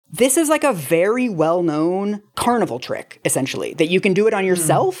this is like a very well-known carnival trick, essentially, that you can do it on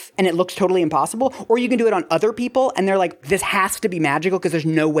yourself and it looks totally impossible, or you can do it on other people and they're like, this has to be magical because there's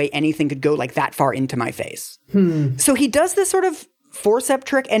no way anything could go like that far into my face. So he does this sort of forceps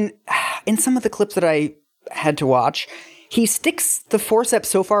trick, and in some of the clips that I had to watch, he sticks the forceps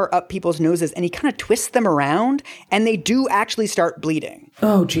so far up people's noses and he kind of twists them around and they do actually start bleeding.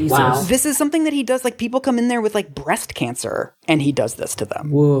 Oh, Jesus. Wow. This is something that he does, like people come in there with like breast cancer and he does this to them.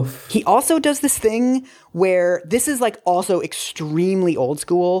 Woof. He also does this thing where this is like also extremely old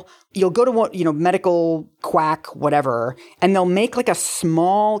school. You'll go to what, medical quack, whatever, and they'll make like a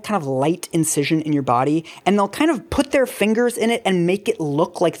small kind of light incision in your body and they'll kind of put their fingers in it and make it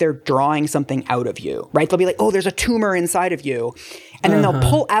look like they're drawing something out of you, right? They'll be like, oh, there's a tumor inside of you. And then they'll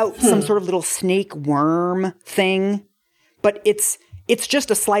pull out some sort of little snake worm thing, but it's just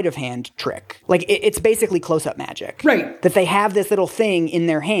a sleight of hand trick. Like it's basically close-up magic. Right. That they have this little thing in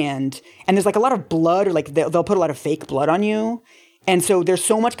their hand and there's like a lot of blood, or like they'll put a lot of fake blood on you. And so there's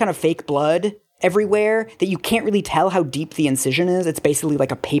so much kind of fake blood everywhere that you can't really tell how deep the incision is. It's basically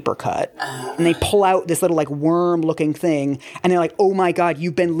like a paper cut. And they pull out this little like worm looking thing and they're like, oh my God,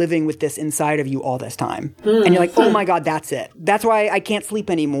 you've been living with this inside of you all this time. And you're like, oh my God, that's it. That's why I can't sleep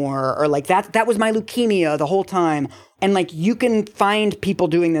anymore. Or like that was my leukemia the whole time. And like you can find people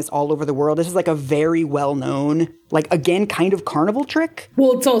doing this all over the world. This is like a very well-known, like again, kind of carnival trick.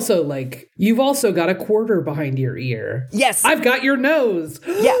 Well, it's also like, you've also got a quarter behind your ear. Yes. I've got your nose.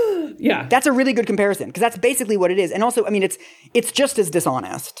 Yeah. Yeah. That's a really good comparison because that's basically what it is. And also, I mean, it's just as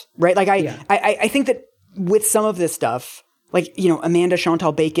dishonest, right? Like I think that with some of this stuff, like, Amanda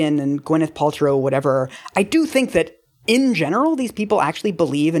Chantal Bacon and Gwyneth Paltrow, whatever, I do think that in general, these people actually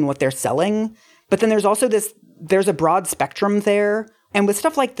believe in what they're selling. But then there's also there's a broad spectrum there. And with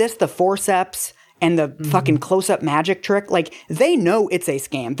stuff like this, the forceps and the fucking close-up magic trick, like they know it's a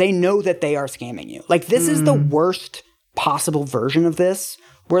scam. They know that they are scamming you. Like this is the worst possible version of this,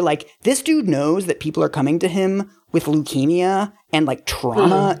 where like this dude knows that people are coming to him with leukemia and like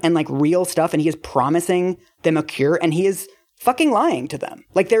trauma and like real stuff, and he is promising them a cure, and he is fucking lying to them.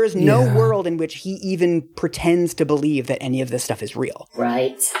 Like there is no world in which he even pretends to believe that any of this stuff is real.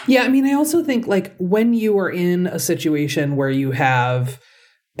 Right. Yeah, I mean, I also think like when you are in a situation where you have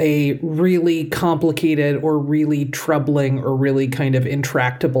a really complicated or really troubling or really kind of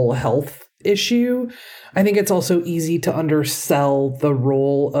intractable health issue, I think it's also easy to undersell the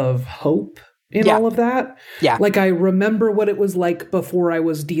role of hope in all of that. Yeah. Like I remember what it was like before I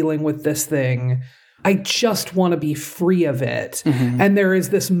was dealing with this thing. I just want to be free of it. And there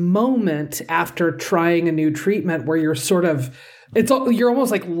is this moment after trying a new treatment where you're sort of, you're almost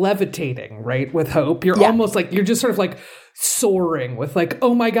like levitating, right? With hope. You're almost like, you're just sort of like soaring with like,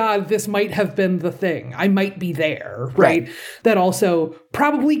 oh my God, this might have been the thing. I might be there, right? That also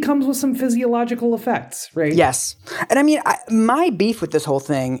probably comes with some physiological effects, right? Yes. And I mean, my beef with this whole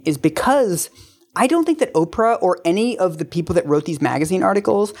thing is because I don't think that Oprah or any of the people that wrote these magazine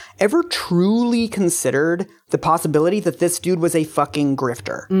articles ever truly considered the possibility that this dude was a fucking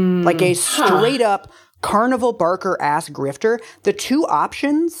grifter. Like a straight up carnival barker ass grifter. The two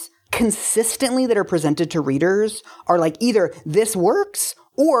options consistently that are presented to readers are like either this works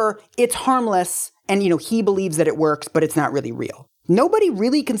or it's harmless and, he believes that it works, but it's not really real. Nobody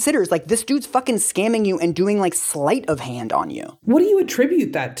really considers, like, this dude's fucking scamming you and doing, like, sleight of hand on you. What do you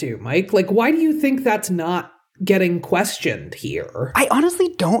attribute that to, Mike? Like, why do you think that's not getting questioned here? I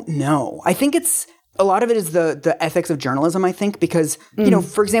honestly don't know. I think a lot of it is the ethics of journalism, I think, because,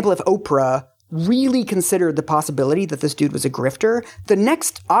 for example, if Oprah really considered the possibility that this dude was a grifter, the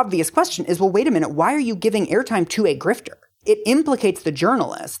next obvious question is, well, wait a minute, why are you giving airtime to a grifter? It implicates the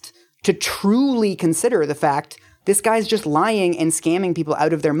journalist to truly consider the fact this guy's just lying and scamming people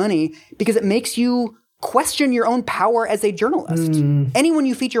out of their money because it makes you question your own power as a journalist. Anyone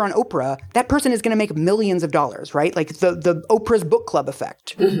you feature on Oprah, that person is going to make millions of dollars, right? Like the Oprah's book club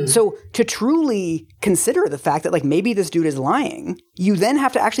effect. So to truly consider the fact that like maybe this dude is lying, you then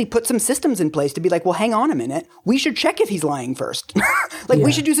have to actually put some systems in place to be like, well, hang on a minute. We should check if he's lying first.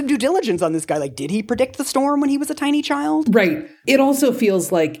 We should do some due diligence on this guy. Like, did he predict the storm when he was a tiny child? Right. It also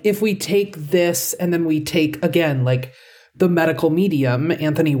feels like if we take this and then we take, again, like the medical medium,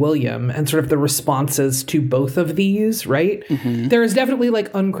 Anthony William, and sort of the responses to both of these, right? There is definitely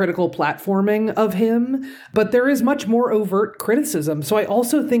like uncritical platforming of him, but there is much more overt criticism. So I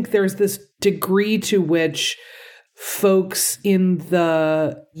also think there's this degree to which folks in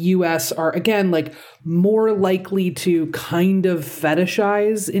the US are, again, like more likely to kind of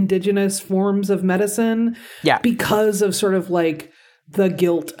fetishize indigenous forms of medicine because of sort of like the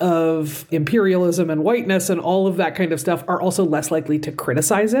guilt of imperialism and whiteness and all of that kind of stuff are also less likely to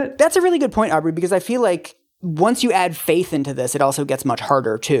criticize it. That's a really good point, Aubrey, because I feel like once you add faith into this, it also gets much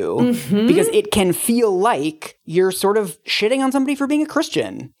harder too, because it can feel like you're sort of shitting on somebody for being a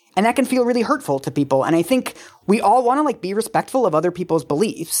Christian. And that can feel really hurtful to people. And I think we all want to like be respectful of other people's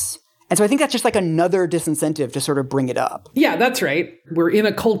beliefs. And so I think that's just like another disincentive to sort of bring it up. Yeah, that's right. We're in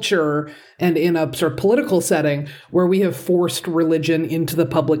a culture and in a sort of political setting where we have forced religion into the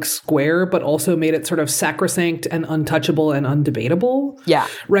public square, but also made it sort of sacrosanct and untouchable and undebatable. Yeah.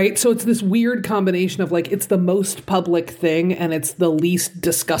 Right? So it's this weird combination of like, it's the most public thing and it's the least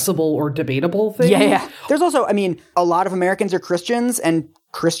discussable or debatable thing. Yeah. There's also, I mean, a lot of Americans are Christians, and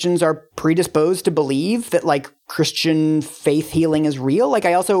Christians are predisposed to believe that like Christian faith healing is real. Like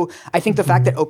I think the fact that Oprah